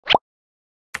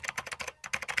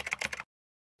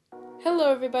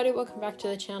Hello everybody, welcome back to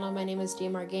the channel. My name is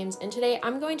DMR Games, and today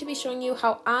I'm going to be showing you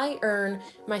how I earn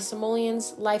my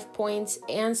Simoleons, life points,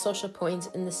 and social points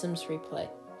in The Sims FreePlay.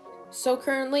 So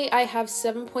currently I have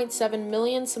 7.7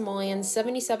 million Simoleons,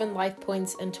 77 life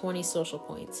points, and 20 social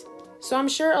points. So I'm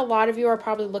sure a lot of you are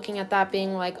probably looking at that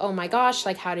being like, oh my gosh,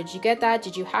 like how did you get that?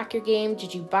 Did you hack your game?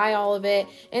 Did you buy all of it?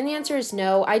 And the answer is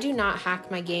no, I do not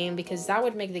hack my game because that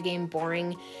would make the game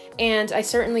boring. And I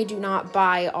certainly do not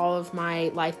buy all of my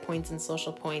life points and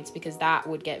social points because that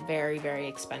would get very, very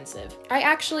expensive. I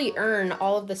actually earn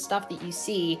all of the stuff that you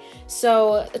see.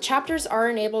 So the chapters are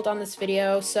enabled on this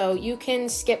video, so you can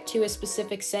skip to a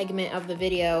specific segment of the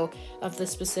video of the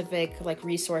specific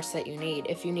resource that you need.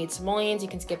 If you need simoleons, you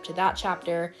can skip to that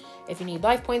chapter. If you need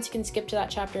life points, you can skip to that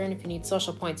chapter. And if you need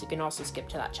social points, you can also skip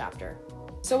to that chapter.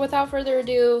 So without further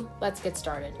ado, let's get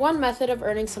started. One method of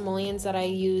earning simoleons that I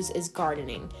use is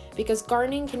gardening, because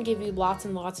gardening can give you lots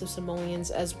and lots of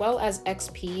simoleons as well as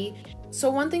XP. So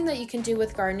one thing that you can do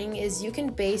with gardening is you can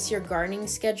base your gardening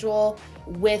schedule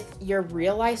with your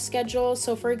real life schedule.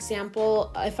 So for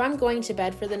example, if I'm going to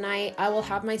bed for the night, I will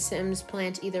have my Sims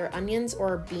plant either onions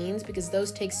or beans because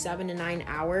those take 7 to 9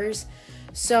 hours.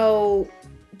 So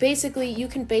basically, you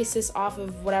can base this off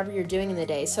of whatever you're doing in the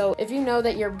day. So if you know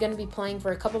that you're going to be playing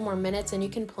for a couple more minutes, and you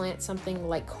can plant something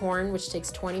like corn, which takes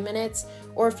 20 minutes,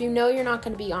 or if you know you're not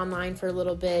going to be online for a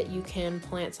little bit, you can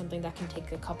plant something that can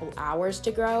take a couple hours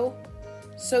to grow.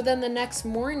 So then the next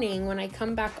morning when I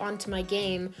come back onto my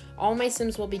game, all my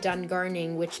Sims will be done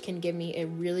gardening, which can give me a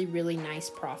really, really nice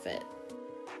profit.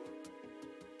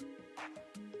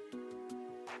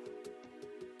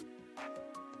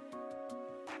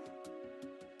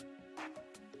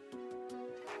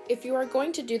 If you are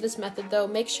going to do this method though,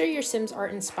 make sure your Sims are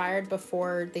inspired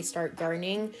before they start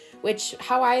gardening, which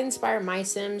how I inspire my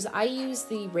Sims, I use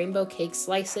the rainbow cake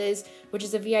slices, which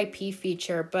is a VIP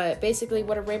feature, but basically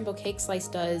what a rainbow cake slice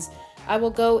does, I will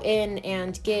go in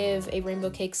and give a rainbow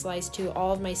cake slice to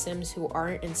all of my Sims who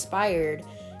aren't inspired,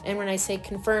 and when I say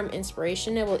confirm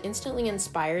inspiration, it will instantly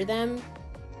inspire them.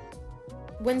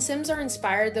 When Sims are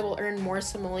inspired, they will earn more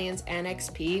simoleons and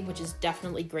XP, which is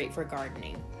definitely great for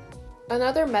gardening.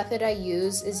 Another method I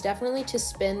use is definitely to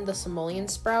spin the simoleon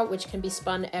sprout, which can be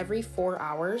spun every 4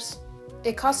 hours.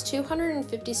 It costs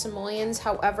 250 simoleons,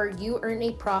 however, you earn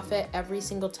a profit every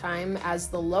single time, as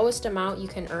the lowest amount you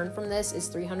can earn from this is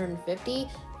 350,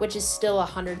 which is still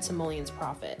 100 simoleons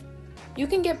profit. You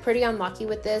can get pretty unlucky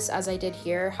with this, as I did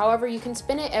here, however, you can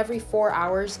spin it every 4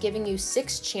 hours, giving you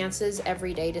 6 chances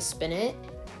every day to spin it.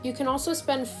 You can also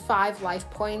spend 5 life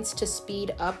points to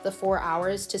speed up the 4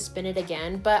 hours to spin it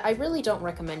again, but I really don't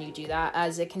recommend you do that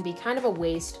as it can be kind of a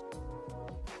waste.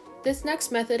 This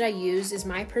next method I use is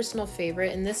my personal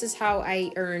favorite, and this is how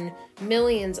I earn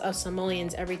millions of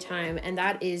simoleons every time, and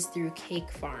that is through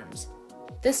cake farms.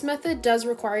 This method does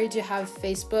require you to have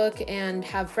Facebook and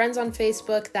have friends on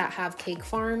Facebook that have cake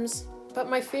farms. But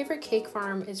my favorite cake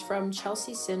farm is from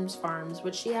Chelsea Sims Farms,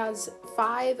 which she has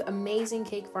 5 amazing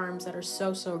cake farms that are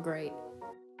so great.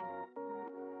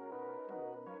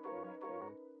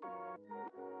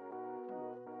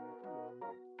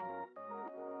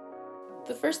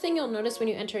 The first thing you'll notice when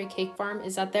you enter a cake farm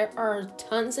is that there are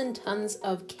tons and tons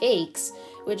of cakes,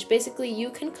 which basically you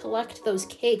can collect those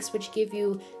cakes, which give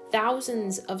you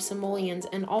thousands of simoleons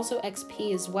and also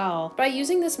XP as well. By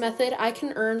using this method, I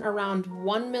can earn around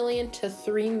 1 million to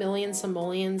 3 million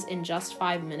simoleons in just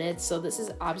 5 minutes, so this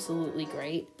is absolutely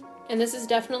great. And this is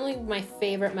definitely my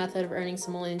favorite method of earning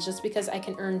simoleons just because I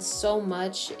can earn so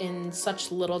much in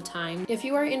such little time. If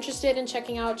you are interested in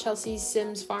checking out Chelsea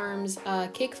Sims Farms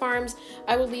cake farms,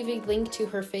 I will leave a link to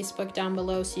her Facebook down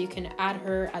below so you can add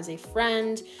her as a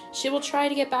friend. She will try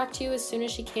to get back to you as soon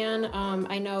as she can.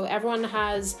 I know everyone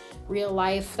has real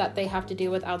life that they have to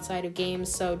deal with outside of games,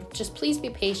 so just please be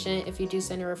patient if you do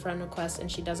send her a friend request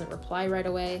and she doesn't reply right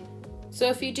away. So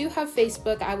if you do have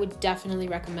Facebook, I would definitely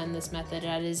recommend this method.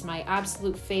 That is my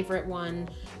absolute favorite one,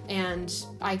 and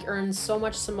I earn so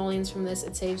much simoleons from this.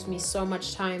 It saves me so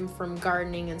much time from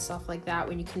gardening and stuff like that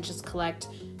when you can just collect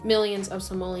millions of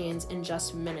simoleons in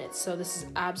just minutes. So this is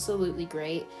absolutely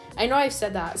great. I know I've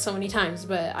said that so many times,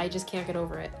 but I just can't get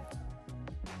over it.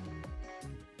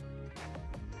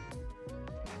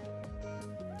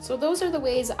 So those are the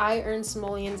ways I earn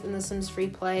simoleons in The Sims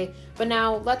FreePlay, but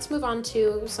now let's move on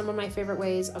to some of my favorite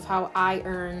ways of how I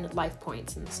earn life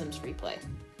points in The Sims FreePlay.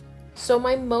 So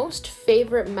my most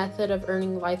favorite method of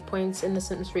earning life points in The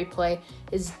Sims FreePlay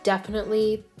is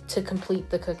definitely to complete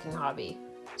the cooking hobby.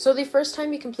 So the first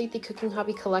time you complete the cooking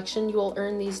hobby collection, you will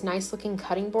earn these nice looking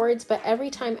cutting boards, but every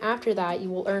time after that, you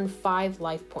will earn 5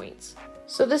 life points.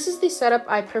 So this is the setup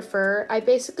I prefer. I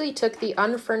basically took the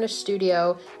unfurnished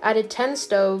studio, added 10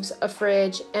 stoves, a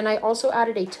fridge, and I also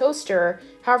added a toaster.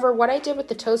 However, what I did with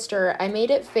the toaster, I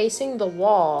made it facing the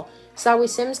wall, so that way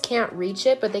Sims can't reach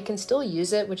it, but they can still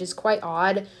use it, which is quite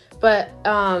odd. But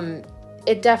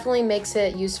it definitely makes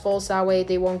it useful, so that way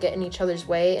they won't get in each other's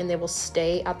way and they will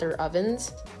stay at their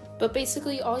ovens. But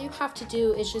basically all you have to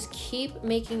do is just keep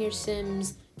making your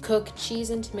Sims cook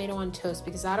cheese and tomato on toast,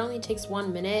 because that only takes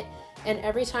 1 minute, and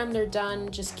every time they're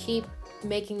done, just keep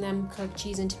making them cook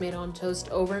cheese and tomato on toast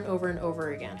over and over and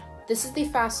over again. This is the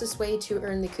fastest way to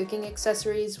earn the cooking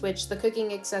accessories, which the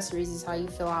cooking accessories is how you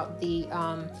fill out the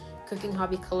cooking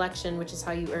hobby collection, which is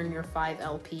how you earn your 5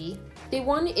 LP. The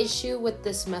one issue with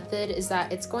this method is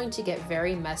that it's going to get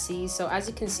very messy. So as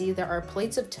you can see, there are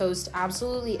plates of toast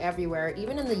absolutely everywhere,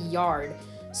 even in the yard.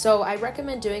 So I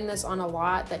recommend doing this on a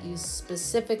lot that you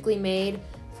specifically made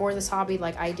for this hobby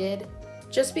like I did.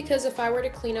 Just because if I were to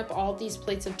clean up all these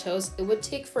plates of toast, it would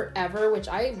take forever, which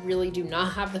I really do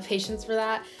not have the patience for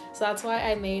that. So that's why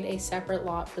I made a separate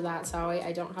lot for that, so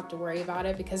I don't have to worry about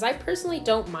it, because I personally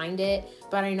don't mind it,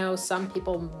 but I know some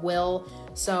people will.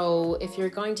 So if you're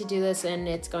going to do this and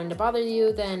it's going to bother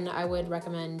you, then I would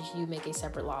recommend you make a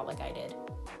separate lot like I did.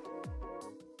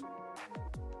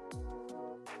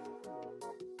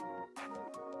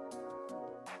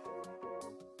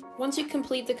 Once you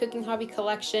complete the cooking hobby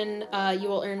collection, you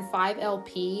will earn 5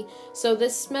 LP. So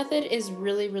this method is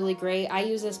really great. I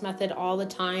use this method all the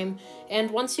time. And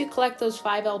once you collect those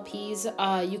 5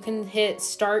 LPs, you can hit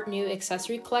start new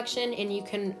accessory collection and you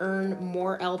can earn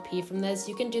more LP from this.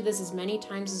 You can do this as many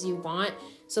times as you want.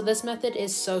 So this method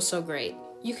is so great.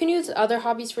 You can use other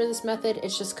hobbies for this method,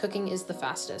 it's just cooking is the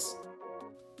fastest.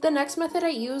 The next method I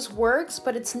use works,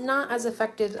 but it's not as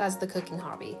effective as the cooking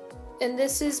hobby. And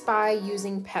this is by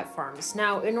using pet farms.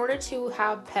 Now, in order to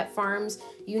have pet farms,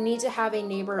 you need to have a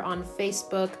neighbor on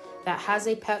Facebook that has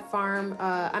a pet farm.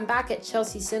 I'm back at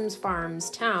Chelsea Sims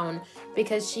Farms town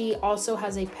because she also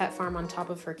has a pet farm on top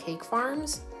of her cake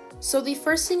farms. So the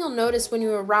first thing you'll notice when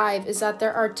you arrive is that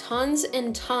there are tons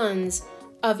and tons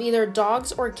of either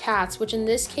dogs or cats, which in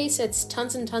this case it's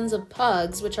tons and tons of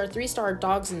pugs, which are 3-star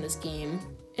dogs in this game.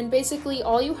 And basically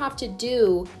all you have to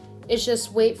do is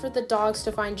just wait for the dogs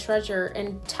to find treasure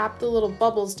and tap the little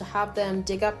bubbles to have them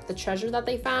dig up the treasure that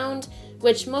they found,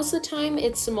 which most of the time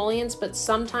it's simoleons, but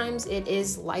sometimes it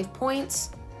is life points.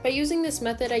 By using this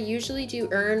method, I usually do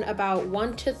earn about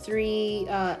 1 to 3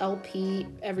 LP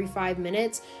every 5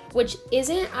 minutes, which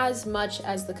isn't as much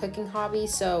as the cooking hobby,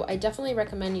 so I definitely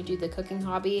recommend you do the cooking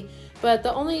hobby. But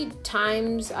the only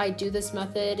times I do this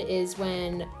method is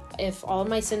if all of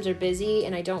my Sims are busy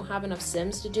and I don't have enough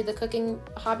Sims to do the cooking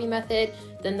hobby method,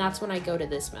 then that's when I go to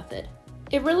this method.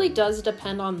 It really does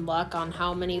depend on luck on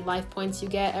how many life points you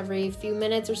get every few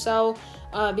minutes or so,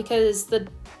 because the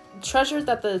treasure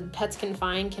that the pets can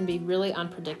find can be really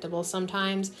unpredictable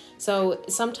sometimes. So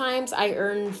sometimes I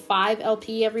earn 5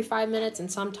 LP every 5 minutes, and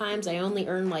sometimes I only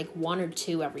earn like 1 or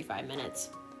 2 every 5 minutes.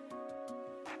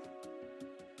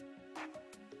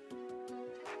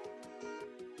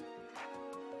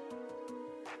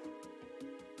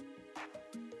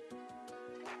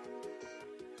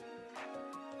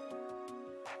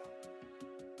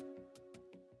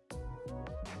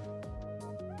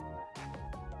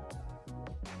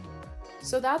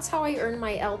 So that's how I earn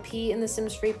my LP in The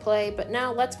Sims FreePlay, but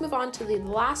now let's move on to the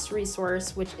last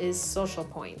resource, which is social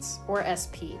points, or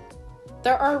SP.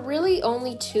 There are really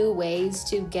only 2 ways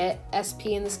to get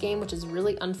SP in this game, which is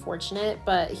really unfortunate,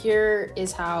 but here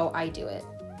is how I do it.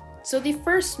 So the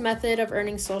first method of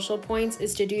earning social points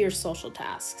is to do your social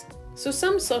tasks. So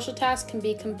some social tasks can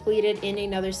be completed in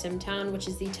another sim town, which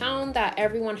is the town that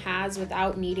everyone has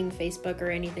without needing Facebook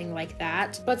or anything like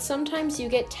that. But sometimes you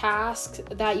get tasks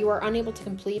that you are unable to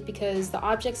complete because the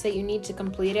objects that you need to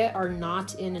complete it are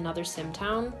not in another sim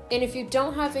town. And if you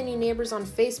don't have any neighbors on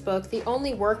Facebook, the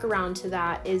only workaround to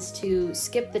that is to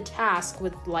skip the task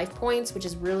with life points, which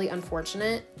is really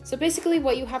unfortunate. So basically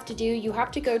what you have to do, you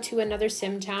have to go to another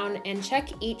sim town and check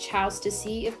each house to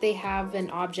see if they have an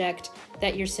object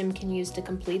that your sim can use to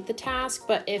complete the task.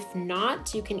 But if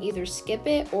not, you can either skip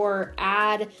it or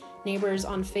add neighbors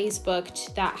on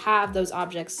Facebook that have those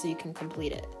objects so you can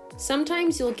complete it.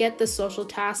 Sometimes you'll get the social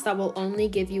tasks that will only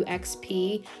give you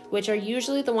XP, which are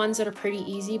usually the ones that are pretty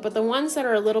easy, but the ones that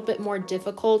are a little bit more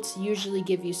difficult usually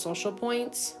give you social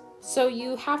points. So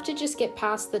you have to just get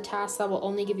past the tasks that will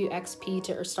only give you XP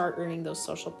to start earning those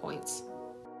social points.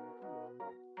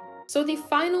 So the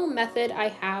final method I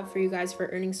have for you guys for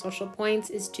earning social points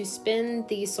is to spin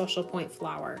the social point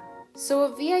flower. So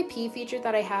a VIP feature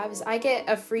that I have is I get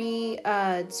a free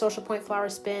social point flower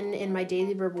spin in my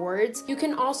daily rewards. You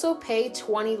can also pay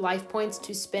 20 life points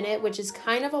to spin it, which is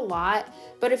kind of a lot,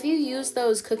 but if you use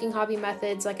those cooking hobby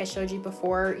methods like I showed you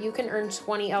before, you can earn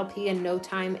 20 LP in no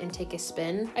time and take a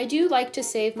spin. I do like to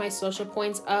save my social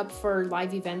points up for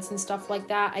live events and stuff like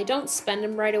that. I don't spend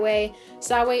them right away,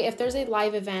 so that way if there's a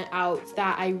live event out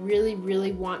that I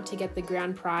really want to get the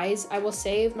grand prize, I will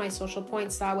save my social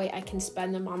points, that way I can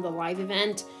spend them on the live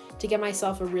event to get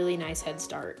myself a really nice head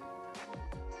start.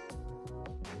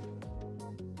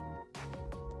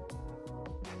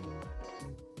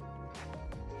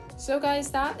 So guys,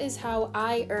 that is how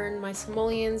I earn my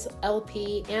Simoleons,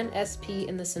 LP, and SP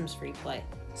in The Sims FreePlay.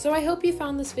 So I hope you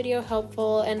found this video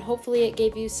helpful, and hopefully it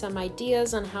gave you some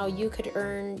ideas on how you could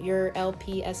earn your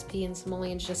LP, SP, and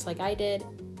Simoleons just like I did.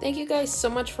 Thank you guys so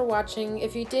much for watching.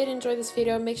 If you did enjoy this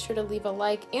video, make sure to leave a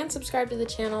like and subscribe to the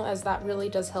channel, as that really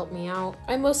does help me out.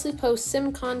 I mostly post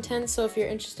sim content, so if you're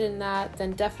interested in that,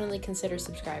 then definitely consider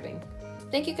subscribing.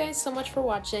 Thank you guys so much for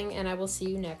watching, and I will see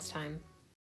you next time.